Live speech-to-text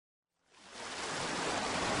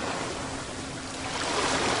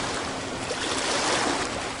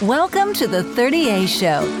Welcome to the 30A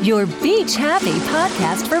Show, your beach-happy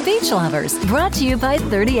podcast for beach lovers. Brought to you by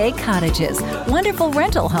 38 Cottages, wonderful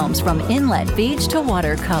rental homes from inlet beach to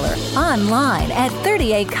watercolor. Online at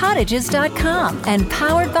 38cottages.com and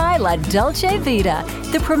powered by La Dolce Vita,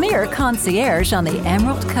 the premier concierge on the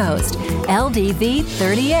Emerald Coast.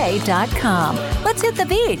 LDV30A.com. Let's hit the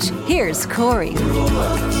beach. Here's Corey.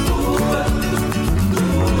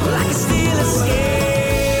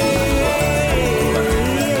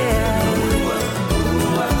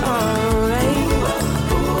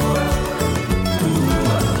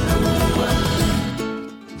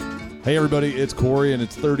 Hey everybody, it's Corey and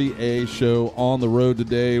it's 30A Show on the road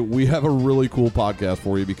today. We have a really cool podcast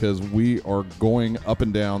for you because we are going up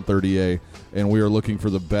and down 30A and we are looking for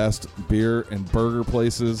the best beer and burger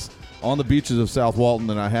places on the beaches of South Walton,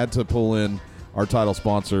 and I had to pull in our title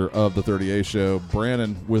sponsor of the 30A Show,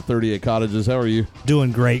 Brandon with 38 Cottages. How are you?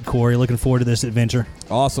 Doing great, Corey. Looking forward to this adventure.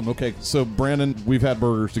 Awesome. Okay, so Brandon, we've had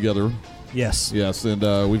burgers together. Yes. Yes, and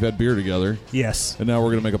we've had beer together. Yes. And now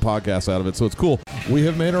we're going to make a podcast out of it, so it's cool. We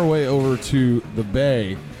have made our way over to the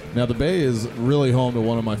Bay. Now, the Bay is really home to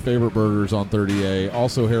one of my favorite burgers on 30A,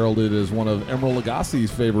 also heralded as one of Emeril Lagasse's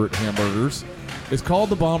favorite hamburgers. It's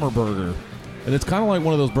called the Bomber Burger, and it's kind of like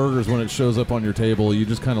one of those burgers when it shows up on your table. You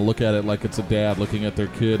just kind of look at it like it's a dad looking at their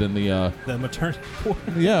kid in the maternity ward.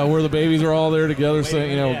 Yeah, where the babies are all there together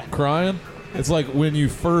saying, yeah. crying. It's like when you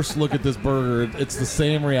first look at this burger, it's the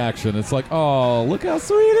same reaction. It's like, oh, look how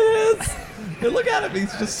sweet it is. And look at him.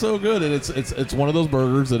 He's just so good. And it's one of those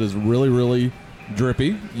burgers that is really, really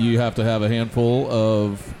drippy. You have to have a handful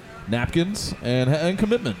of napkins and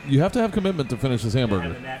commitment. You have to have commitment to finish this hamburger.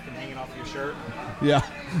 Have a napkin hanging off your shirt. Yeah.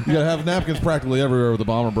 You got to have napkins practically everywhere with the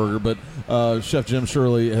Bomber Burger. But Chef Jim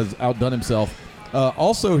Shirley has outdone himself.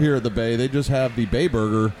 Also here at the Bay, they just have the Bay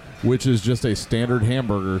Burger, which is just a standard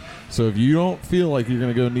hamburger. So if you don't feel like you're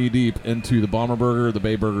going to go knee deep into the Bomber Burger, the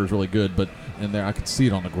Bay Burger is really good. But in there, I can see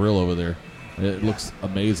it on the grill over there. It looks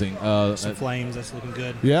amazing. Some flames, that's looking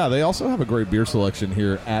good. Yeah, they also have a great beer selection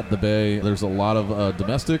here at the Bay. There's a lot of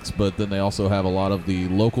domestics, but then they also have a lot of the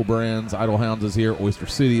local brands. Idle Hounds is here. Oyster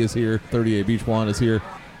City is here. 38 Beach Blonde is here.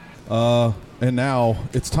 And now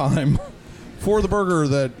it's time for the burger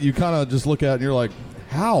that you kind of just look at and you're like,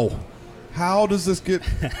 how? How does this get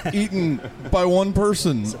eaten by one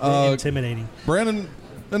person? It's a bit intimidating. Brandon,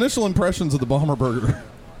 initial impressions of the Bomber Burger.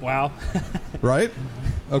 Wow. Right?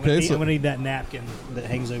 Okay, I'm going to need that napkin that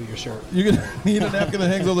hangs over your shirt. You're going to need a napkin that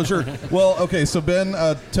hangs over the shirt. Well, okay, so Ben,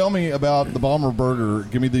 tell me about the Bomber Burger.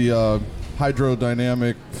 Give me the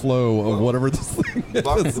hydrodynamic flow of whatever this thing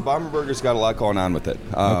is. The Bomber Burger's got a lot going on with it.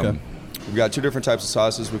 Okay. We've got two different types of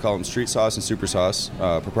sauces. We call them street sauce and super sauce,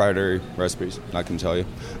 proprietary recipes, not going to tell you.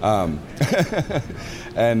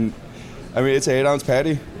 And, I mean, it's an 8-ounce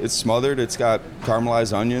patty. It's smothered. It's got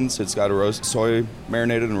caramelized onions. It's got a soy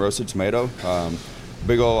marinated and roasted tomato.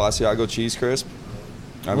 Big old Asiago cheese crisp.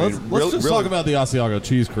 Let's just talk about the Asiago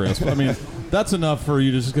cheese crisp. I mean, that's enough for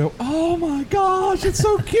you to just go, oh my gosh, it's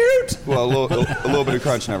so cute. Well, a little bit of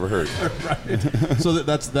crunch never hurt. Right. So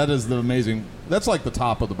that is the amazing. That's like the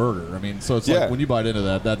top of the burger. I mean, so it's like when you bite into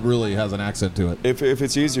that really has an accent to it. If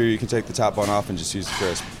it's easier, you can take the top one off and just use the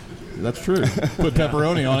crisp. That's true. Put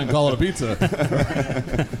pepperoni on it and call it a pizza.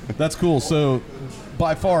 That's cool. So,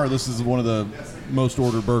 by far, this is one of the most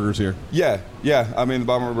ordered burgers here. Yeah. I mean, the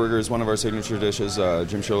Bomber Burger is one of our signature dishes.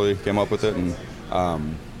 Jim Shirley came up with it, and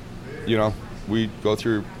we go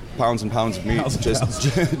through pounds and pounds of meat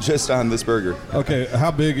just on this burger. Okay, how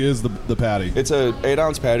big is the patty? It's a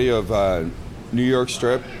 8-ounce patty of New York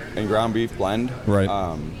strip and ground beef blend.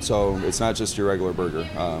 Right. So it's not just your regular burger.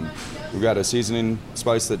 We've got a seasoning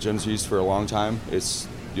spice that Jim's used for a long time. It's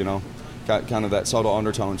got kind of that subtle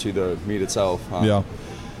undertone to the meat itself. Yeah.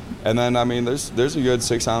 And then, I mean, there's a good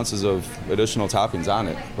 6 ounces of additional toppings on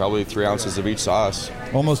it. Probably 3 ounces of each sauce.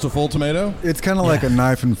 Almost a full tomato? It's kind of like a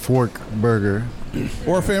knife and fork burger.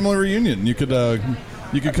 Or a family reunion. You could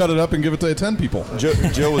cut it up and give it to 10 people.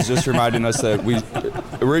 Jill was just reminding us that we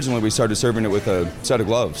originally started serving it with a set of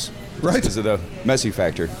gloves. Right. Because of the messy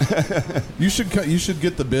factor. You should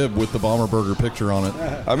get the bib with the Bomber Burger picture on it.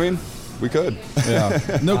 I mean, we could.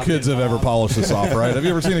 Yeah. No kids have ever polished this off, right? Have you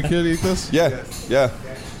ever seen a kid eat this? Yeah.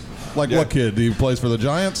 What kid? Do you plays for the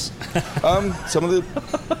Giants? Some of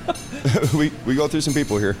the we go through some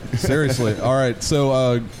people here. Seriously. All right.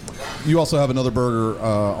 So you also have another burger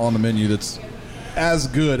on the menu that's as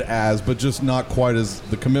good as, but just not quite as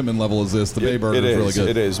the commitment level as this. The Bay Burger is really good.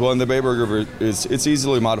 It is. Well, and the Bay Burger it's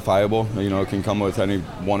easily modifiable. It can come with any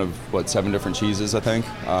one of 7 different cheeses, I think.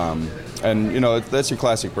 And, that's your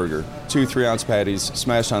classic burger. 2 3-ounce patties,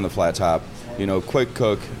 smashed on the flat top. Quick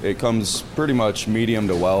cook. It comes pretty much medium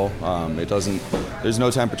to well. There's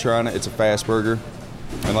no temperature on it. It's a fast burger.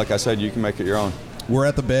 And like I said, you can make it your own. We're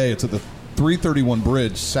at the Bay. It's at the 331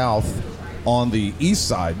 Bridge South on the east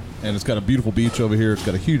side, and it's got a beautiful beach over here. It's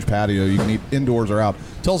got a huge patio. You can eat indoors or out.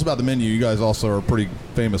 Tell us about the menu. You guys also are pretty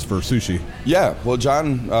famous for sushi. Yeah, well,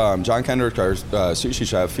 John Kendrick, our sushi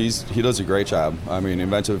chef, he does a great job.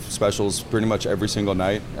 Inventive specials pretty much every single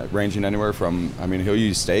night, ranging anywhere from, he'll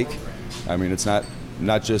use steak. It's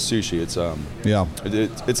not just sushi. It's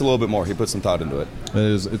it's a little bit more. He puts some thought into it.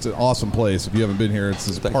 It's an awesome place. If you haven't been here, this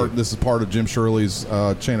is part of Jim Shirley's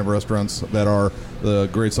chain of restaurants that are the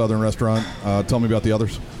Great Southern Restaurant. Tell me about the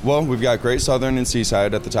others. Well, we've got Great Southern and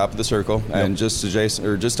Seaside at the top of the circle, and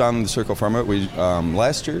just on the circle from it, we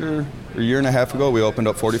last year or a year and a half ago, we opened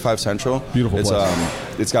up 45 Central. Beautiful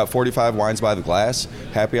place. It's got 45 wines by the glass.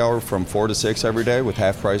 Happy hour from 4 to 6 every day with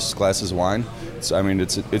half price glasses of wine. It's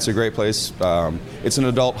a great place. It's an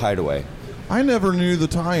adult hideaway. I never knew the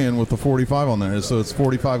tie-in with the 45 on there. So it's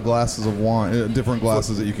 45 glasses of wine, different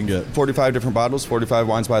glasses that you can get. 45 different bottles, 45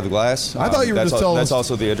 wines by the glass. I thought you were just telling us. That's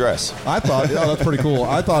also the address. I thought, that's pretty cool.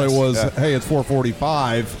 I thought it was, hey, it's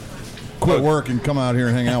 4:45. Quit work and come out here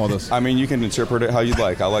and hang out with us. You can interpret it how you'd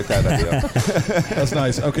like. I like that idea. That's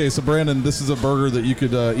nice. Okay, so Brandon, this is a burger that you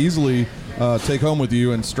could easily take home with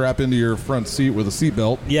you and strap into your front seat with a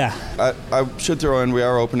seatbelt. Yeah. I should throw in, we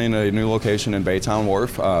are opening a new location in Baytown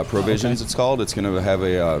Wharf, Provisions it's called. It's going to have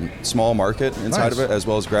a small market inside of it, as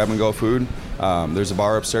well as grab-and-go food. There's a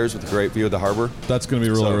bar upstairs with a great view of the harbor. That's going to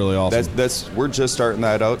be really awesome. We're just starting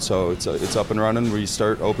that out, so it's up and running. We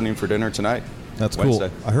start opening for dinner tonight. That's Wednesday.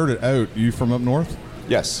 Cool. I heard it out. You from up north?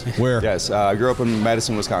 Yes. Where? Yes. I grew up in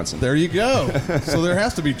Madison, Wisconsin. There you go. So there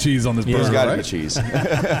has to be cheese on this burger, There's got to right? be cheese. All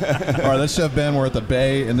right, that's Chef Ben. We're at the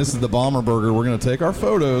Bay, and this is the Bomber Burger. We're going to take our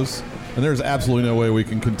photos, and there's absolutely no way we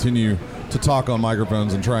can continue to talk on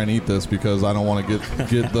microphones and try and eat this because I don't want to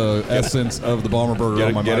get the essence of the Bomber Burger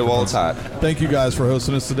on my microphone. Get it while it's hot. Thank you guys for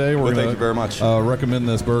hosting us today. Thank you very much. Recommend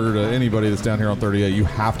this burger to anybody that's down here on 38. You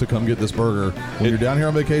have to come get this burger. When you're down here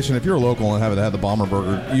on vacation, if you're local and haven't had the Bomber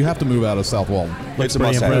Burger, you have to move out of South Walton. It's a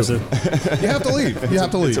must-have. You have to leave. You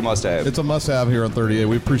have to leave. It's a must-have. It's a must-have here on 38.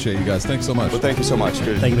 We appreciate you guys. Thanks so much. Well, thank you so much.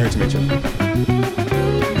 Great to meet you.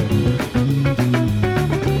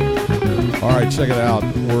 All right, check it out.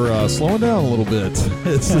 We're slowing down a little bit.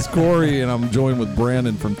 This is Corey, and I'm joined with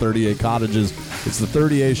Brandon from 38 Cottages. It's the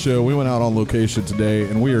 38 show. We went out on location today,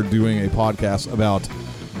 and we are doing a podcast about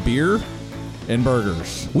beer and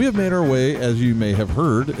burgers. We have made our way, as you may have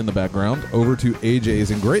heard in the background, over to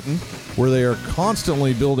AJ's in Grayton, where they are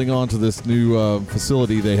constantly building onto this new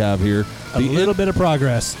facility they have here. A little bit of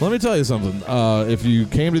progress. Let me tell you something. If you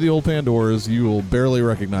came to the old Pandora's, you will barely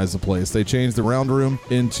recognize the place. They changed the round room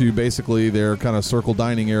into basically their kind of circle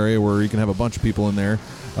dining area where you can have a bunch of people in there.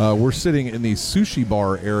 We're sitting in the sushi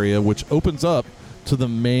bar area, which opens up to the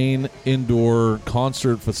main indoor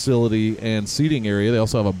concert facility and seating area. They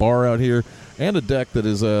also have a bar out here and a deck that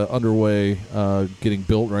is underway getting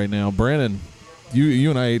built right now. Brandon, you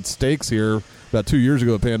and I ate steaks here about 2 years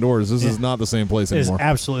ago at Pandora's. This is not the same place anymore. It's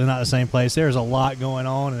absolutely not the same place. There's a lot going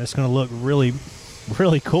on, and it's going to look really,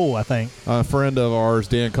 really cool, I think. A friend of ours,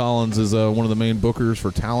 Dan Collins, is one of the main bookers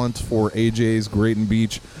for talent for AJ's Grayton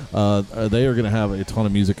Beach. They are going to have a ton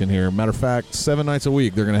of music in here. Matter of fact, 7 nights a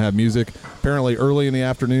week they're going to have music, apparently early in the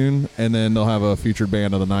afternoon, and then they'll have a featured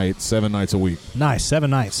band of the night 7 nights a week. Nice, 7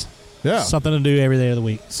 nights. Yeah. Something to do every day of the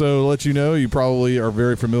week. So to let you know, you probably are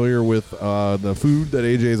very familiar with the food that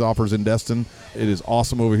AJ's offers in Destin. It is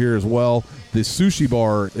awesome over here as well. The sushi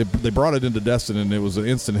bar, they brought it into Destin, and it was an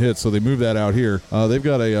instant hit, so they moved that out here. They've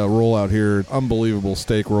got a roll out here, unbelievable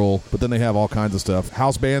steak roll, but then they have all kinds of stuff.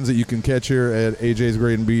 House bands that you can catch here at AJ's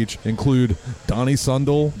Grayton Beach include Donnie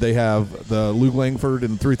Sundell. They have the Luke Langford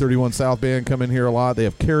and 331 South Band come in here a lot. They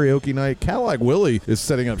have karaoke night. Cadillac Willie is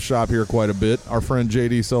setting up shop here quite a bit. Our friend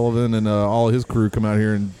J.D. Sullivan and all of his crew come out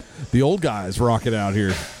here, and the old guys rock it out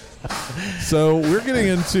here. So we're getting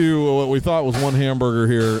into what we thought was one hamburger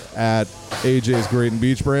here at AJ's Grayton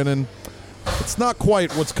Beach, Brandon. It's not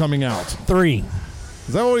quite what's coming out. 3.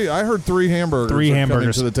 Is that what I heard? 3 hamburgers. 3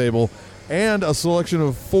 hamburgers coming to the table, and a selection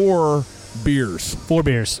of 4 beers. 4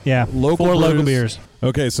 beers, yeah. 4 brews. local beers.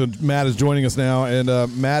 Okay, so Matt is joining us now, and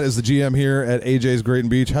Matt is the GM here at AJ's Grayton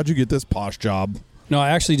Beach. How'd you get this posh job? No, I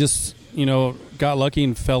actually just, got lucky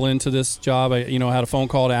and fell into this job. I, had a phone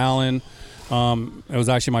call to Alan. It was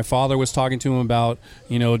actually my father was talking to him about,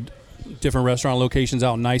 different restaurant locations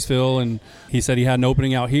out in Niceville, and he said he had an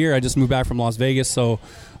opening out here. I just moved back from Las Vegas, so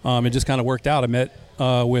it just kind of worked out. I met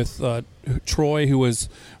with Troy, who was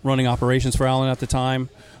running operations for Allen at the time.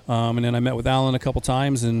 And then I met with Allen a couple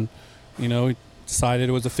times, and, decided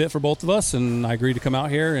it was a fit for both of us, and I agreed to come out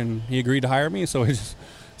here, and he agreed to hire me, so that's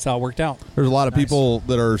how it worked out. There's a lot of people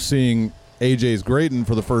that are seeing AJ's Graton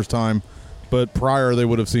for the first time, but prior they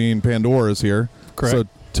would have seen Pandora's here. Correct. So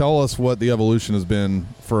tell us what the evolution has been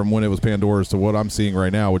from when it was Pandora's to what I'm seeing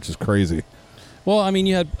right now, which is crazy. Well,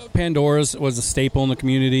 you had Pandora's was a staple in the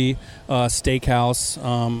community, steakhouse.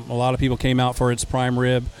 A lot of people came out for its prime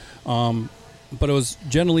rib, but it was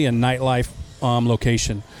generally a nightlife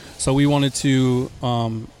location. So we wanted to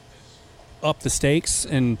up the stakes,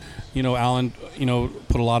 and Allen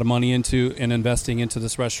put a lot of money into and investing into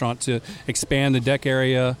this restaurant to expand the deck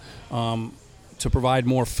area, to provide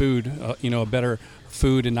more food, a better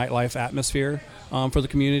food and nightlife atmosphere for the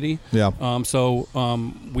community. Yeah. So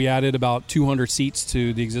we added about 200 seats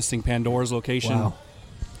to the existing Pandora's location.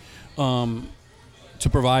 Wow. To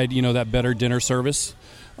provide that better dinner service.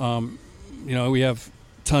 We have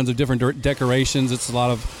tons of different decorations. It's a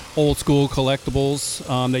lot of old school collectibles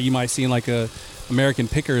that you might see in like a American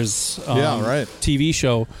Pickers TV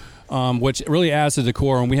show, which really adds to the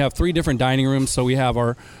decor. And we have 3 different dining rooms. So we have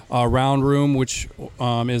our round room, which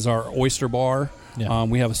is our oyster bar. Yeah.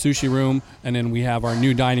 We have a sushi room, and then we have our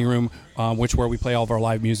new dining room, where we play all of our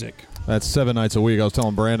live music. That's 7 nights a week. I was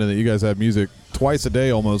telling Brandon that you guys have music twice a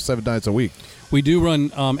day, almost 7 nights a week. We do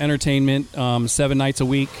run entertainment 7 nights a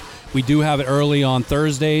week. We do have it early on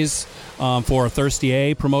Thursdays for a Thirsty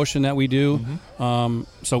A promotion that we do. Mm-hmm.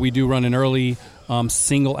 So we do run an early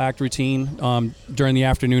single act routine during the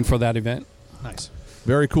afternoon for that event. Nice.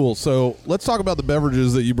 Very cool. So let's talk about the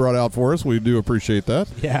beverages that you brought out for us. We do appreciate that.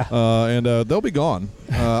 Yeah. And they'll be gone.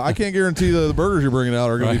 I can't guarantee that the burgers you're bringing out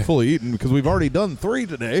are going to be fully eaten because we've already done 3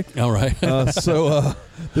 today. All right. So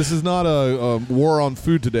this is not a war on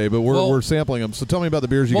food today, but we're sampling them. So tell me about the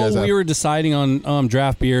beers you guys have. We were deciding on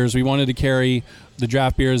draft beers. We wanted to carry the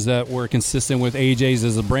draft beers that were consistent with AJ's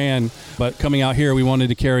as a brand, but coming out here, we wanted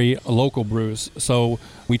to carry local brews. So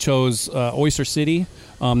we chose Oyster City,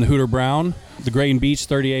 the Hooter Brown, the Graton Beach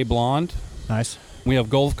 30A Blonde. Nice. We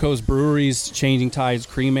have Gulf Coast Brewery's Changing Tides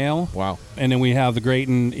Cream Ale. Wow. And then we have the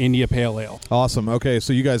Graton India Pale Ale. Awesome. Okay,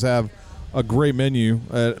 so you guys have a great menu.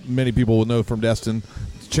 Many people will know from Destin.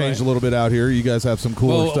 It's changed a little bit out here. You guys have some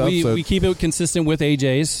cooler stuff. We keep it consistent with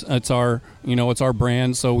AJ's. It's our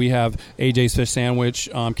brand. So we have AJ's Fish Sandwich,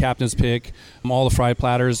 Captain's Pick, all the fried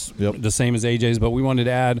platters, the same as AJ's. But we wanted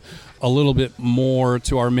to add a little bit more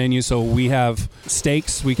to our menu. So we have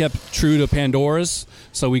steaks. We kept true to Pandora's.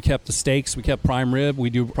 So we kept the steaks. We kept prime rib. We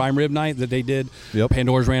do prime rib night that they did. Yep.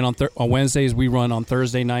 Pandora's ran on Wednesdays. We run on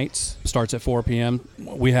Thursday nights. Starts at 4 p.m.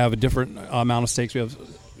 We have a different amount of steaks. We have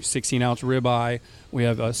 16-ounce ribeye. We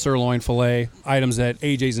have a sirloin filet, items that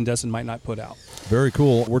AJ's and Destin might not put out. Very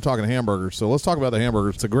cool. We're talking hamburgers. So let's talk about the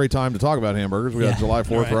hamburgers. It's a great time to talk about hamburgers. We got July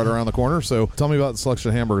 4th right around the corner. So tell me about the selection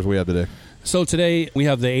of hamburgers we have today. So today we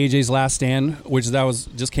have the AJ's Last Stand, which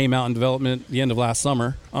just came out in development the end of last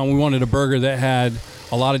summer. We wanted a burger that had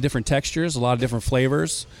a lot of different textures, a lot of different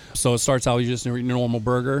flavors. So it starts out with just a normal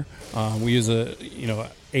burger. We use a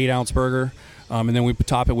 8-ounce burger, and then we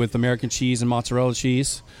top it with American cheese and mozzarella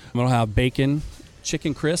cheese. We'll have bacon,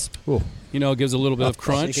 chicken crisp. Ooh. It gives a little bit of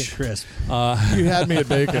crunch. Chicken crisp. You had me at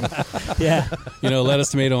bacon. Yeah.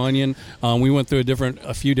 Lettuce, tomato, onion. We went through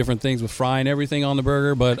a few different things with frying everything on the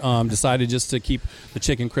burger, but decided just to keep the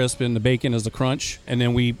chicken crisp and the bacon as the crunch, and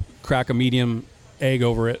then we crack a medium egg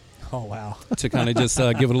over it. Oh, wow. To kind of just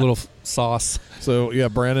give it a little sauce. So,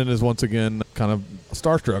 Brandon is once again kind of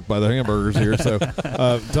starstruck by the hamburgers here. So,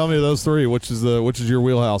 tell me those 3. Which is your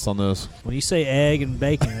wheelhouse on those? When you say egg and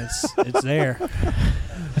bacon, it's there.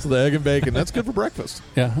 So the egg and bacon, that's good for breakfast.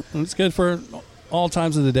 Yeah, it's good for all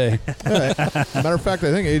times of the day. Matter of fact,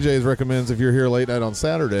 I think AJ's recommends if you're here late night on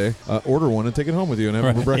Saturday, order one and take it home with you and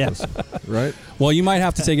have it for breakfast. Yeah. Right? Well, you might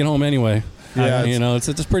have to take it home anyway. Yeah, it's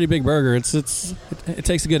a pretty big burger. It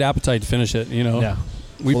takes a good appetite to finish it. Yeah.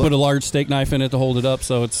 We put a large steak knife in it to hold it up,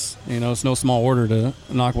 so it's no small order to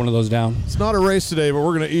knock one of those down. It's not a race today, but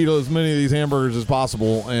we're going to eat as many of these hamburgers as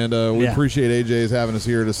possible, and we appreciate AJ's having us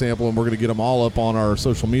here to sample them. We're going to get them all up on our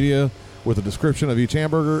social media with a description of each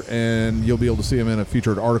hamburger, and you'll be able to see them in a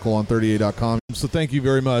featured article on 30A.com. So thank you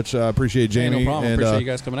very much. I appreciate Jamie. Hey, no problem. And, appreciate you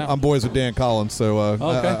guys coming out. I'm boys with Dan Collins, so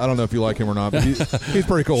okay. I don't know if you like him or not, but he's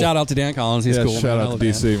pretty cool. Shout out to Dan Collins. He's cool. Shout out to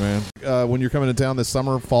DC, man. When you're coming to town this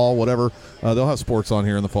summer, fall, whatever, they'll have sports on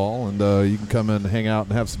here in the fall, and you can come in and hang out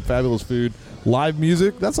and have some fabulous food. Live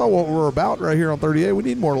music, that's all what we're about right here on 30A. We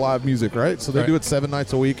need more live music, right? So they do it 7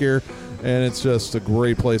 nights a week here, and it's just a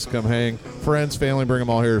great place to come hang. Friends, family, bring them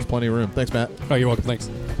all here. There's plenty of room. Thanks, Matt. Oh, you're welcome.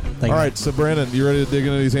 Thanks. Thank All you. right, so Brandon, you ready to dig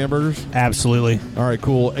into these hamburgers? Absolutely. All right,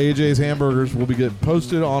 cool. AJ's Hamburgers will be getting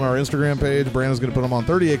posted on our Instagram page. Brandon's going to put them on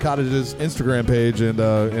 38 Cottages Instagram page, and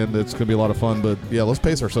it's going to be a lot of fun. But, yeah, let's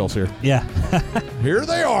pace ourselves here. Yeah. Here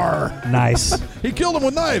they are. Nice. He killed them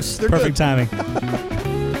with knives. They're Perfect good. timing.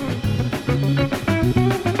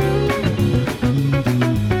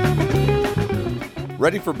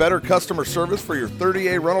 Ready for better customer service for your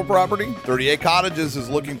 30A rental property? 38 Cottages is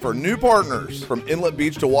looking for new partners from Inlet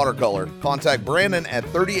Beach to Watercolor. Contact Brandon at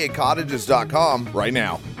 38cottages.com right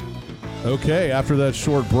now. Okay, after that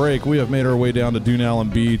short break, we have made our way down to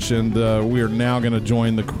Dunallen Beach, and we are now going to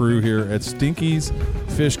join the crew here at Stinky's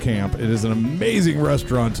Fish Camp. It is an amazing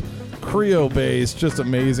restaurant, Creole-based, just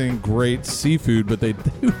amazing, great seafood, but they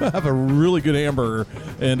do have a really good hamburger.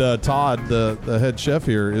 And Todd, the head chef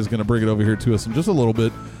here, is going to bring it over here to us in just a little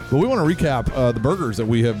bit. But we want to recap the burgers that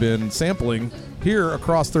we have been sampling here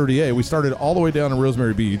across 30A. We started all the way down in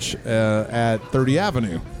Rosemary Beach at 30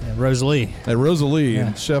 Avenue. Yeah, Rosalie. At Rosalie, Yeah.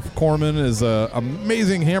 and Chef Corman is an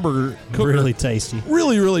amazing hamburger cooker. Really tasty.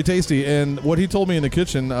 Really, really tasty. And what he told me in the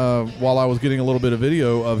kitchen while I was getting a little bit of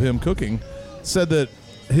video of him cooking, said that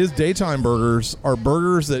his daytime burgers are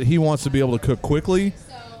burgers that he wants to be able to cook quickly,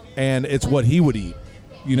 and it's what he would eat,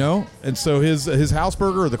 you know? And so his house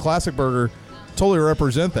burger or the classic burger totally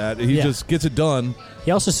represent that. He Yeah. just gets it done.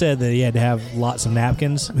 He also said that he had to have lots of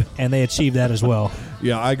napkins, and they achieved that as well.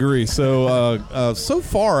 Yeah, I agree. So so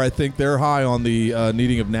far, I think they're high on the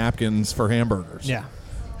needing of napkins for hamburgers. Yeah.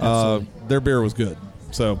 Their beer was good.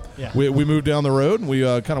 So Yeah. we moved down the road, and we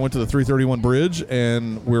kind of went to the 331 bridge,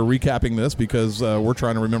 and we're recapping this because we're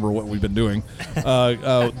trying to remember what we've been doing.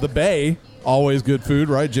 The Bay, always good food,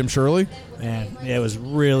 right? Jim Shirley. Man, it was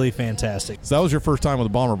really fantastic. So that was your first time with a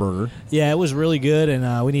Bomber Burger. Yeah, it was really good,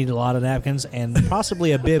 and we needed a lot of napkins and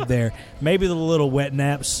possibly a bib there. Maybe the little wet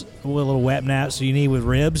naps you need with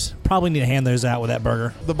ribs. Probably need to hand those out with that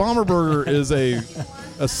burger. The Bomber Burger is a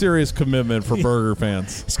serious commitment for burger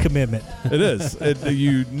fans. It's commitment. It is.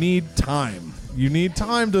 You need time. You need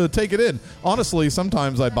time to take it in. Honestly,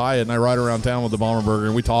 sometimes I buy it and I ride around town with the Bomber Burger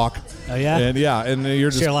and we talk. Oh, yeah? And you're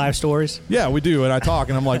just Share live stories. Yeah, we do, and I talk,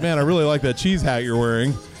 and I'm like, man, I really like that cheese hat you're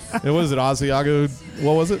wearing. And what is it, Asiago?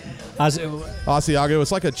 What was it? Asiago.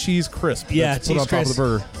 It's like a cheese crisp. Yeah, that's cheese put on crisp. top of the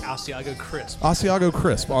burger. Asiago crisp. Asiago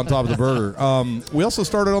crisp on top of the burger. We also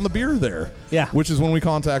started on the beer there. Yeah. Which is when we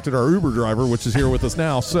contacted our Uber driver, which is here with us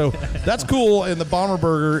now. So that's cool. And the Bomber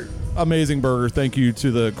Burger, amazing burger. Thank you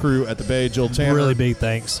to the crew at the Bay, Jill Tanner. Really big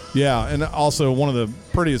thanks. Yeah, and also one of the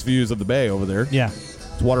prettiest views of the Bay over there. Yeah.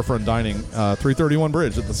 It's waterfront dining, 331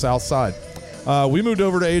 Bridge at the south side. We moved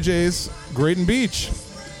over to AJ's Grayton Beach.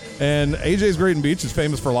 And AJ's Grayton Beach is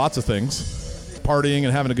famous for lots of things, partying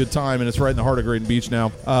and having a good time, and it's right in the heart of Grayton Beach now.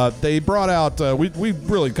 They brought out, we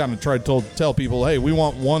really kind of tried to tell people, hey, we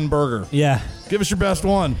want one burger. Yeah. Give us your best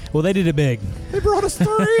one. Well, they did it big. They brought us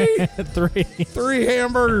three. 3. Three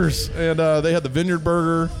hamburgers. And they had the Vineyard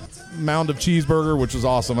Burger, Mound of Cheeseburger, which was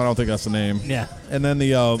awesome. I don't think that's the name. Yeah. And then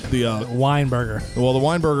the Wine burger. the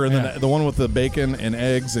wine burger, and Yeah. then the one with the bacon and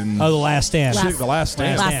eggs and Oh, the last stand. the last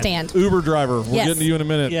stand. Last stand. Uber driver. We're Yes. getting to you in a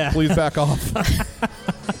minute. Yeah. Please back off.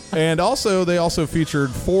 And they also featured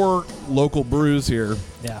 4 local brews here,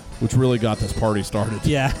 Yeah. which really got this party started.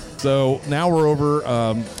 Yeah. So now we're over.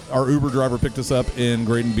 Our Uber driver picked us up in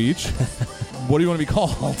Grayton Beach. What do you want to be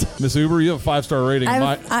called? Miss Uber, you have a 5-star rating.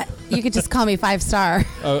 You could just call me 5-star.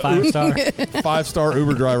 5-star. 5-star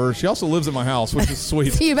Uber driver. She also lives at my house, which is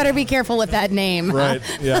sweet. You better be careful with that name. Right,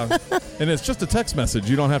 yeah. And it's just a text message.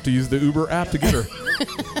 You don't have to use the Uber app to get her.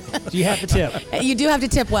 Do you have to tip? You do have to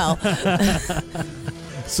tip well.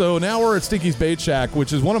 So now we're at Stinky's Bait Shack,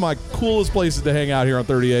 which is one of my coolest places to hang out here on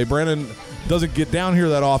 30A. Brandon doesn't get down here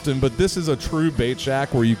that often, but this is a true bait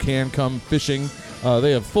shack where you can come fishing.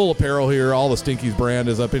 They have full apparel here. All the Stinky's brand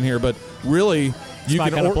is up in here, but really, It's my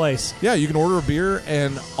kind of place. Yeah, you can order a beer,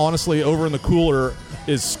 and honestly, over in the cooler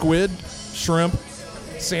is squid, shrimp,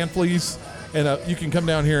 sand fleas, and you can come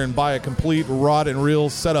down here and buy a complete rod and reel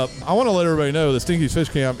setup. I want to let everybody know that Stinky's Fish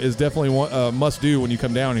Camp is definitely one must-do when you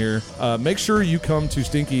come down here. Make sure you come to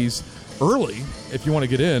Stinky's early if you want to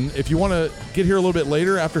get in. If you want to get here a little bit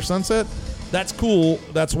later after sunset, that's cool.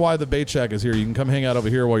 That's why the bait shack is here. You can come hang out over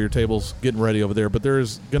here while your table's getting ready over there, but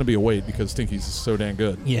there's going to be a wait because Stinky's is so dang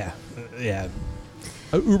good. Yeah. Yeah.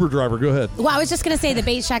 Uber driver, go ahead. Well, I was just going to say the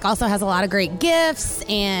Bait Shack also has a lot of great gifts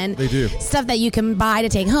and They do. stuff that you can buy to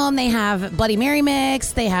take home. They have Bloody Mary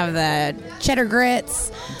mix. They have the cheddar grits.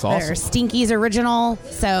 That's awesome. They're Stinky's original.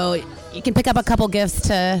 So you can pick up a couple gifts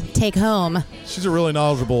to take home. She's a really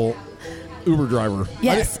knowledgeable Uber driver.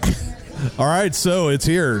 Yes. All right, so it's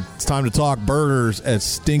here. It's time to talk burgers at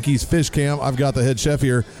Stinky's Fish Camp. I've got the head chef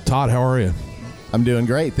here. Todd, how are you? I'm doing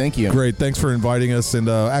great. Thank you. Great. Thanks for inviting us. And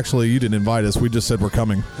actually, you didn't invite us. We just said we're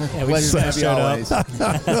coming. Yeah, we just showed up.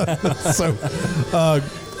 So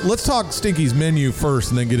let's talk Stinky's menu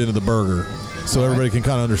first and then get into the burger so everybody can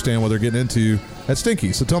kind of understand what they're getting into at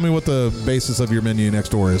Stinky. So tell me what the basis of your menu next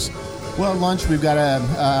door is. Well, lunch, we've got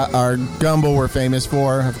our gumbo we're famous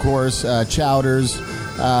for, of course, chowders.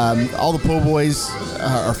 All the po' boys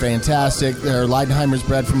are fantastic. They're Leidenheimer's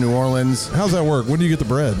bread from New Orleans. How's that work? When do you get the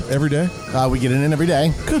bread? Every day? We get it in every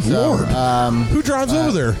day. Good Lord. Who drives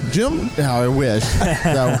over there? Jim? I wish.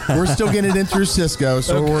 So we're still getting it in through Cisco,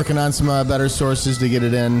 so we're working on some better sources to get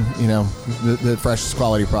it in, the freshest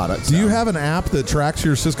quality products. Do you have an app that tracks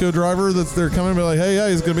your Cisco driver that they're coming and be like, hey, yeah,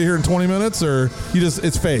 he's going to be here in 20 minutes? Or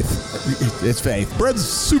it's faith? It's faith. Bread's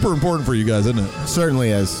super important for you guys, isn't it? Certainly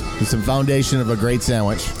is. It's the foundation of a great sandwich.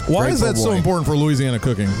 Why great is that so important for Louisiana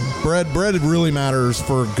cooking? Bread really matters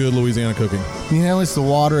for good Louisiana cooking. It's the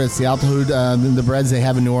water, it's the altitude, the breads they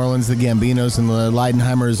have in New Orleans, the Gambinos and the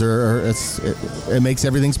Leidenheimers, it makes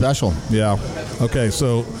everything special. Yeah. Okay,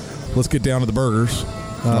 so let's get down to the burgers.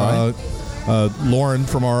 All right. Lauren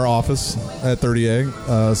from our office at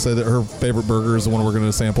 30A said that her favorite burger is the one we're going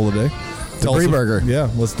to sample today. The Brie burger. Yeah,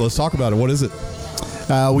 let's talk about it. What is it?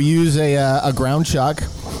 We use a ground chuck,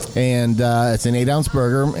 and it's an 8-ounce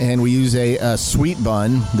burger, and we use a sweet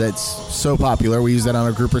bun that's so popular. We use that on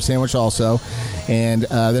our grouper sandwich also, and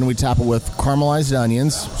then we top it with caramelized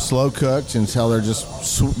onions, slow cooked until they're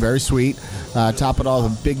just very sweet. Top it all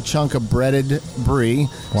with a big chunk of breaded brie.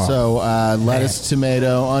 Wow. So lettuce,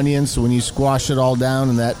 tomato, onions. So when you squash it all down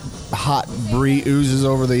and that hot brie oozes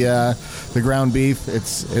over the ground beef,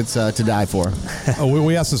 it's to die for.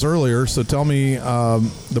 We asked this earlier, so tell me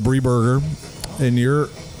the brie burger, in your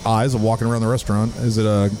eyes of walking around the restaurant, is it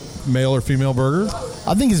a male or female burger?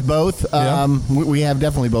 I think it's both. Yeah. We have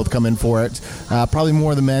definitely both come in for it. Probably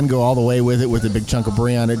more of the men go all the way with it with a big chunk of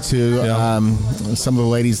brie on it too. Yeah. Some of the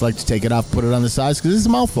ladies like to take it off, put it on the sides because it's a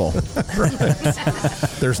mouthful.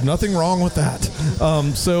 There's nothing wrong with that.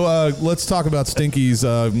 So let's talk about Stinky's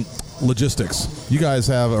logistics. You guys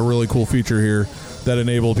have a really cool feature here that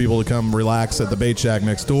enable people to come relax at the bait shack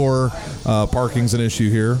next door. Parking's an issue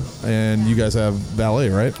here, and you guys have valet,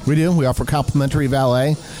 right? We do. We offer complimentary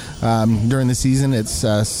valet. During the season, it's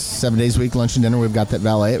 7 days a week, lunch and dinner. We've got that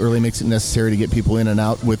valet. It really makes it necessary to get people in and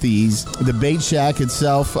out with ease. The bait shack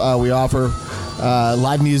itself, we offer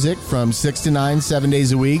live music from 6 to 9, 7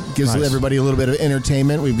 days a week. Gives everybody a little bit of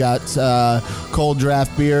entertainment. We've got cold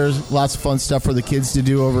draft beers, lots of fun stuff for the kids to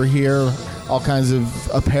do over here. All kinds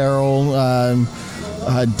of apparel,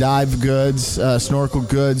 dive goods, snorkel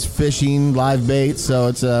goods, fishing, live bait. So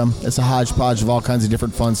it's a hodgepodge of all kinds of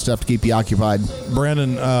different fun stuff to keep you occupied.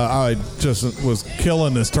 Brandon, I just was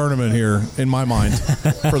killing this tournament here in my mind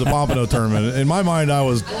for the Pompano tournament. In my mind, I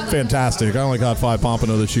was fantastic. I only caught 5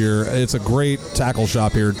 Pompano this year. It's a great tackle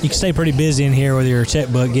shop here. You can stay pretty busy in here with your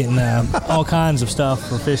checkbook getting all kinds of stuff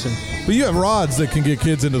for fishing. But you have rods that can get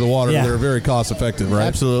kids into the water that are very cost effective, right?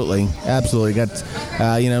 Absolutely. Got,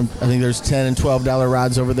 I think there's $10 and $12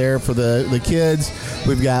 rods over there for the kids.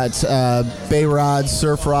 We've got bay rods,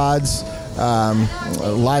 surf rods,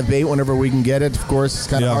 live bait whenever we can get it. Of course, it's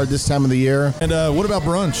kind of hard this time of the year. And what about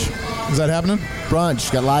brunch? Is that happening?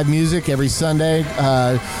 Brunch. Got live music every Sunday.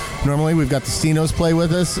 Normally, we've got the Stinos play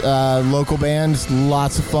with us, local bands,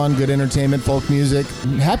 lots of fun, good entertainment, folk music.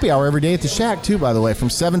 Happy hour every day at the shack, too, by the way,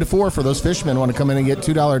 from 7 to 4 for those fishermen who want to come in and get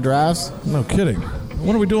 $2 drafts. No kidding.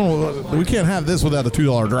 What are we doing? We can't have this without the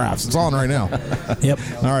 $2 drafts. It's on right now. Yep.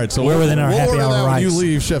 All right, so we're within our happy hour rights. When you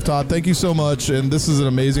leave, Chef Todd, thank you so much. And this is an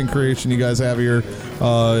amazing creation you guys have here.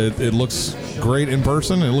 It looks great in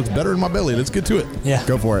person. And it looks better in my belly. Let's get to it. Yeah.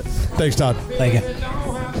 Go for it. Thanks, Todd. Thank you.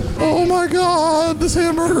 Oh, my God. This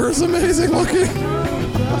hamburger is amazing looking.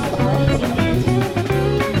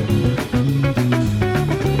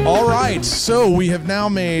 All right, so we have now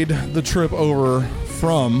made the trip over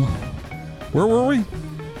from... Where were we?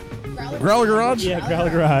 Growler Garage? Yeah, Growler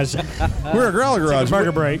Garage. We're at Growler Garage. Took a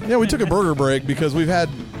burger break. Yeah, we took a burger break because we've had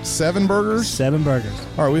 7 burgers. 7 burgers.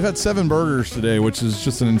 All right, we've had 7 burgers today, which is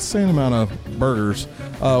just an insane amount of burgers.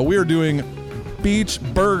 We are doing beach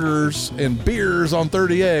burgers and beers on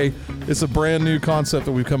 30A. It's a brand new concept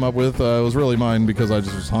that we've come up with. It was really mine because I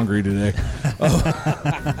just was hungry today.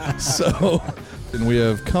 And we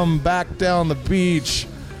have come back down the beach.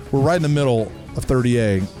 We're right in the middle of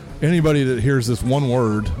 30A. Anybody that hears this one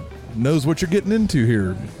word knows what you're getting into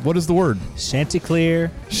here. What is the word?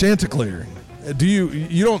 Chanticleer. Chanticleer.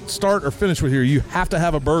 You don't start or finish with here. You have to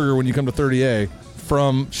have a burger when you come to 30A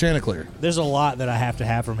from Chanticleer. There's a lot that I have to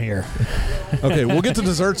have from here. Okay, we'll get to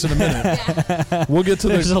desserts in a minute. We'll get to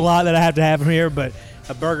There's a lot that I have to have from here, but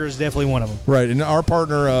a burger is definitely one of them. Right, and our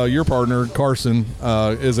partner, your partner, Carson,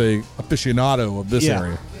 is a aficionado of this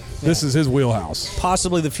area. This is his wheelhouse.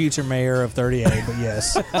 Possibly the future mayor of 38, but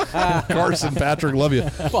yes. Carson, Patrick, love you.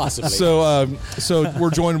 Possibly. So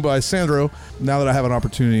we're joined by Sandro. Now that I have an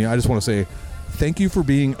opportunity, I just want to say thank you for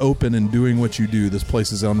being open and doing what you do. This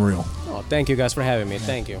place is unreal. Oh, thank you guys for having me.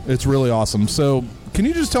 Thank you. It's really awesome. So can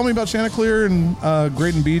you just tell me about Chanticleer and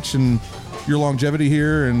Grayton Beach and your longevity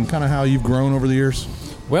here and kind of how you've grown over the years?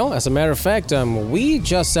 Well, as a matter of fact, we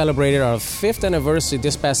just celebrated our 5th anniversary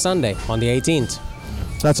this past Sunday on the 18th.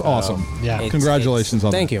 That's awesome. Congratulations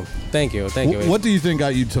on that. Thank you. Thank you. What do you think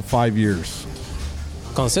got you to 5 years?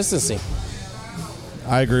 Consistency.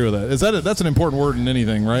 I agree with that. That's an important word in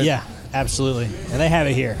anything, right? Yeah, absolutely. And they have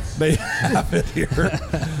it here. They have it here.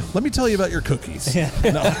 Let me tell you about your cookies. Yeah.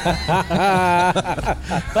 No.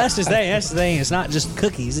 That's the thing. That's the thing. It's not just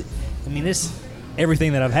cookies. I mean, it's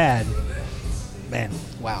everything that I've had. Man,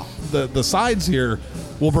 wow. The sides here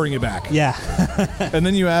will bring you back. Yeah. And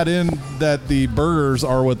then you add in that the burgers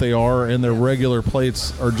are what they are and their regular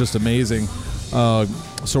plates are just amazing.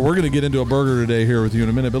 So we're going to get into a burger today here with you in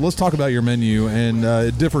a minute, but let's talk about your menu. And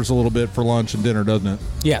it differs a little bit for lunch and dinner, doesn't it?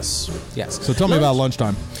 Yes. So tell me about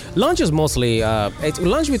lunchtime. Lunch is mostly,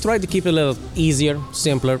 lunch we try to keep it a little easier,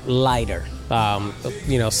 simpler, lighter.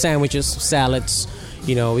 Sandwiches, salads,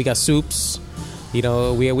 we got soups. We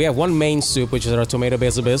have one main soup, which is our tomato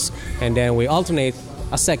basil bisque, and then we alternate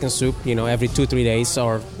a second soup, every 2-3 days,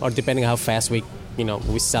 or depending how fast we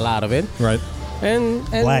sell out of it. Right. And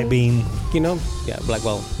black bean.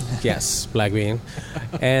 Yes, black bean.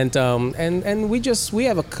 And we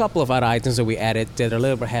have a couple of other items that we added that are a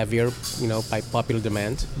little bit heavier, by popular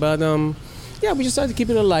demand. But we just try to keep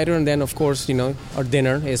it a little lighter, and then of course, our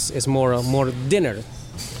dinner is more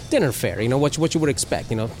dinner fare, what you would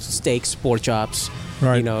expect, steaks, pork chops,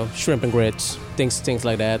 right. Shrimp and grits, things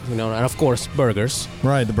like that, and of course burgers.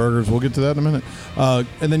 Right, the burgers. We'll get to that in a minute.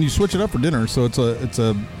 And then you switch it up for dinner, so it's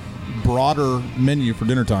a broader menu for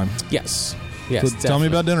dinner time. Yes. So tell me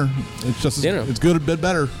about dinner. It's just dinner. It's good, a bit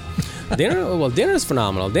better. Dinner is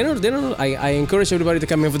phenomenal. Dinner. I encourage everybody to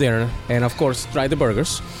come in for dinner, and of course try the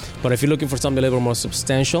burgers. But if you're looking for something a little more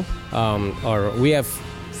substantial, we have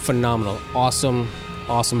phenomenal, awesome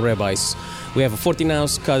ribeyes. We have a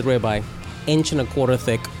 14-ounce cut ribeye, 1.25 inch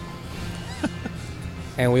thick,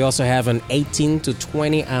 and we also have an 18 to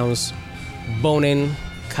 20-ounce bone-in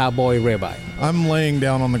cowboy ribeye. I'm laying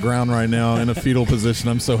down on the ground right now in a fetal position.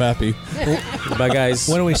 I'm so happy. But guys,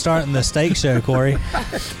 when are we starting the steak show, Corey?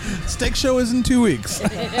 Steak show is in 2 weeks.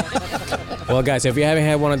 Well, guys, if you haven't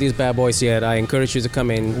had one of these bad boys yet, I encourage you to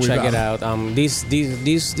come in, check it out.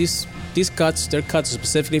 These cuts, they're cut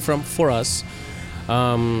specifically for us.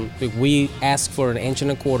 We ask for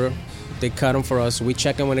 1.25 inch. They cut them for us. We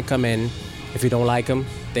check them when they come in. If you don't like them,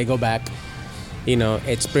 they go back.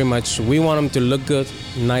 It's pretty much, we want them to look good,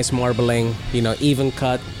 nice marbling, even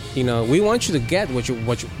cut. We want you to get what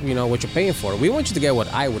you're paying for. We want you to get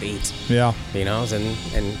what I would eat. Yeah.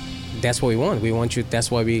 And that's what we want. That's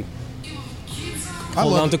why we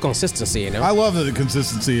hold on to consistency. I love that the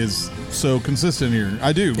consistency is so consistent here.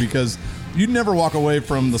 I do, because you'd never walk away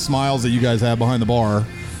from the smiles that you guys have behind the bar.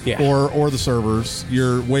 Yeah. Or the servers.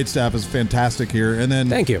 Your wait staff is fantastic here. And then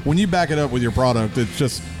thank you. When you back it up with your product, it's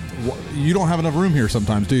just, you don't have enough room here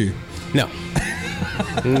sometimes, do you? No.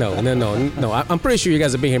 No. I'm pretty sure you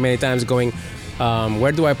guys have been here many times going,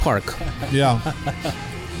 where do I park? Yeah.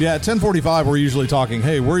 Yeah, at 10:45, we're usually talking,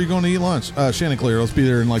 hey, where are you going to eat lunch? Chanticleer, let's be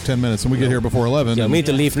there in like 10 minutes. And we get here before 11. Yeah, we need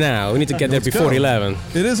to leave now. We need to get there before 11.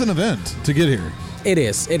 It is an event to get here. It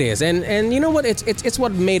is. And you know what? It's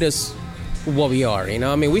what made us what we are.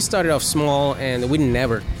 We started off small, and we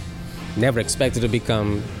never expected to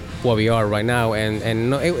become what we are right now. And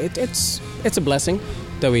it's a blessing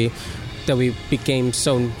that we became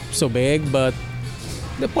so big, but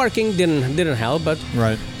the parking didn't help. But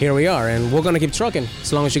right here we are, and we're gonna keep trucking.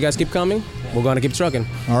 As long as you guys keep coming, we're gonna keep trucking.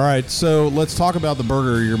 All right. So let's talk about the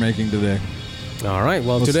burger you're making today. All right.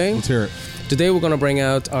 Well, let's hear it. Today we're gonna bring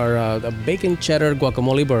out our bacon cheddar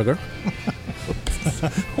guacamole burger.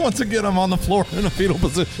 Once again, I'm on the floor in a fetal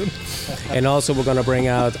position. And also we're gonna bring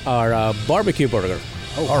out our barbecue burger.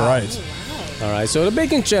 Oh, all right. All right, so the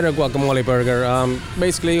bacon cheddar guacamole burger,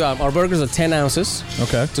 basically our burgers are 10 ounces.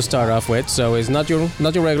 Okay. To start off with, so it's not your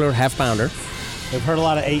regular half pounder. We've heard a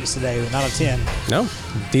lot of 8s today, but not a 10. No,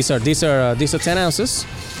 these are 10 ounces,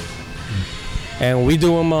 and we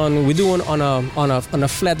do them on a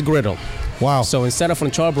flat griddle. Wow. So instead of on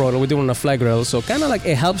a charbroiler, we do it on a flat griddle. So kind of like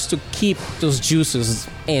it helps to keep those juices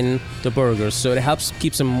in the burgers, so it helps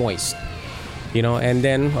keep them moist. And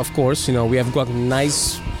then of course, we have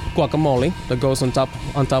nice guacamole that goes on top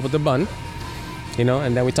of the bun,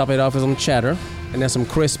 and then we top it off with some cheddar, and then some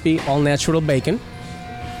crispy all natural bacon,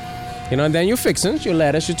 and then your fixings, your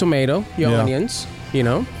lettuce, your tomato, your onions,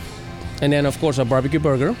 and then of course a barbecue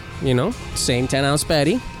burger, same 10-ounce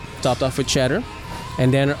patty, topped off with cheddar,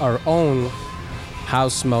 and then our own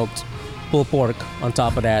house smoked pulled pork on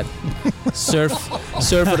top of that,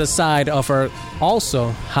 served with a side of our also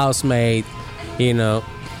house made,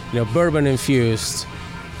 bourbon infused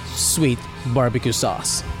sweet barbecue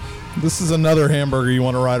sauce. This is another hamburger you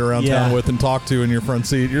want to ride around town with and talk to in your front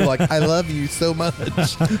seat. You're like, I love you so much.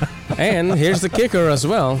 And here's the kicker as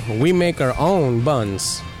well. We make our own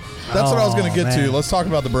buns. That's what I was going to get to. Let's talk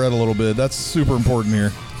about the bread a little bit. That's super important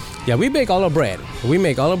here. Yeah, we bake all our bread. We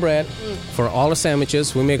make all our bread for all the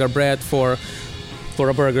sandwiches. We make our bread for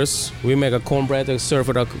our burgers. We make a cornbread to serve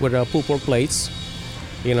with our pulled pork plates.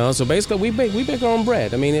 So basically we bake our own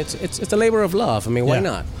bread. I mean, it's a labor of love. I mean, why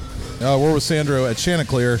not? We're with Sandro at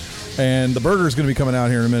Chanticleer, and the burger is going to be coming out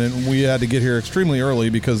here in a minute. We had to get here extremely early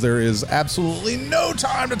because there is absolutely no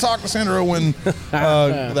time to talk to Sandro when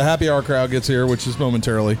the happy hour crowd gets here, which is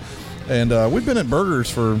momentarily. And we've been at Burgers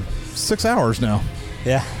for 6 hours now.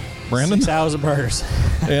 Yeah. Brandon? 6 hours of burgers.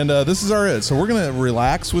 And this is our it. So we're going to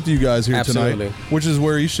relax with you guys here tonight, which is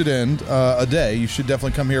where you should end a day. You should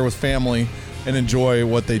definitely come here with family and enjoy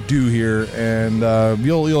what they do here, and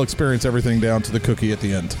you'll experience everything down to the cookie at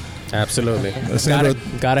the end. Absolutely. Sandro,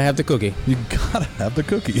 gotta have the cookie. You gotta have the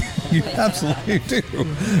cookie. You absolutely do.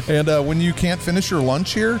 And when you can't finish your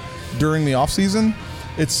lunch here during the off season,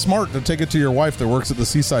 it's smart to take it to your wife that works at the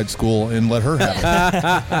Seaside School and let her have it.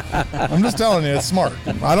 I'm just telling you, it's smart.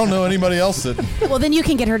 I don't know anybody else that... Well, then you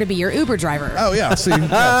can get her to be your Uber driver. Oh, yeah. See,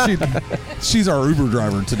 she's our Uber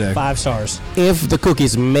driver today. 5 stars. If the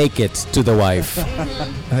cookies make it to the wife.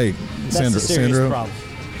 Hey, That's a serious problem.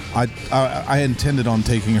 I intended on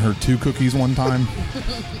taking her 2 cookies one time.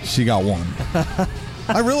 She got 1.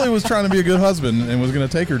 I really was trying to be a good husband and was going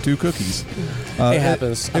to take her 2 cookies. It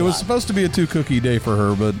happens. It was supposed to be a 2 cookie day for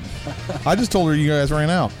her, but I just told her you guys ran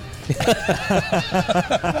out.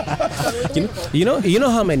 You know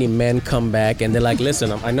how many men come back and they're like,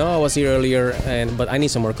 listen, I know I was here earlier, but I need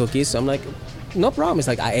some more cookies. I'm like, no problem. It's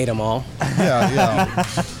like, I ate them all. Yeah.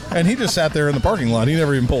 And he just sat there in the parking lot. He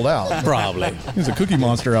never even pulled out. Probably. He's a cookie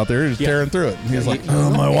monster out there. He's tearing through it. He's like,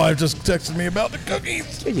 my wife just texted me about the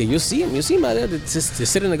cookies. Yeah, you see him out there. Just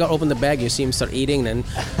sit in the car, open the bag. You see him start eating, and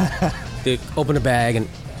then they open the bag, and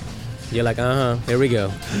you're like, here we go.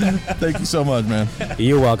 Thank you so much, man.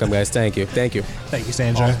 You're welcome, guys. Thank you. Thank you,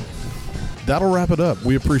 Sandro. That'll wrap it up.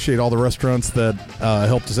 We appreciate all the restaurants that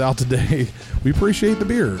helped us out today. We appreciate the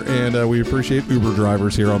beer, and we appreciate Uber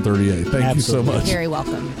drivers here on 38. Thank you so much. You're very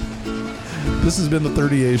welcome. This has been the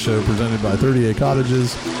 38 Show presented by 38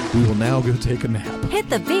 Cottages. We will now go take a nap. Hit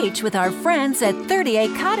the beach with our friends at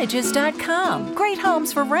 38cottages.com. Great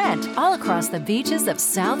homes for rent all across the beaches of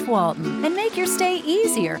South Walton. And make your stay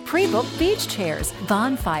easier. Pre-book beach chairs,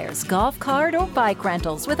 bonfires, golf cart, or bike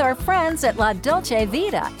rentals with our friends at La Dolce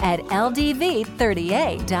Vita at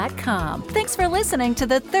ldv38.com. Thanks for listening to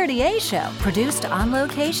the 38 Show, produced on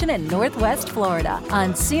location in Northwest Florida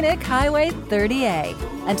on Scenic Highway 38.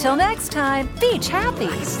 Until next time, beach happy.